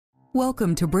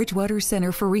Welcome to Bridgewater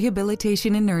Center for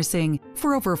Rehabilitation and Nursing.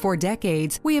 For over 4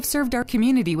 decades, we have served our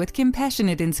community with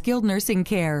compassionate and skilled nursing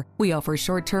care. We offer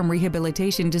short-term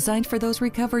rehabilitation designed for those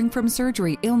recovering from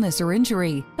surgery, illness, or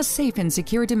injury, a safe and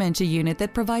secure dementia unit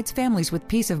that provides families with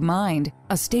peace of mind,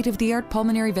 a state-of-the-art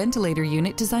pulmonary ventilator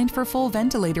unit designed for full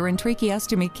ventilator and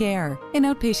tracheostomy care, an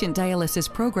outpatient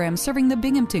dialysis program serving the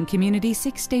Binghamton community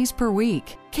 6 days per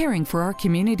week. Caring for our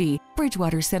community,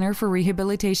 Bridgewater Center for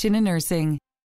Rehabilitation and Nursing.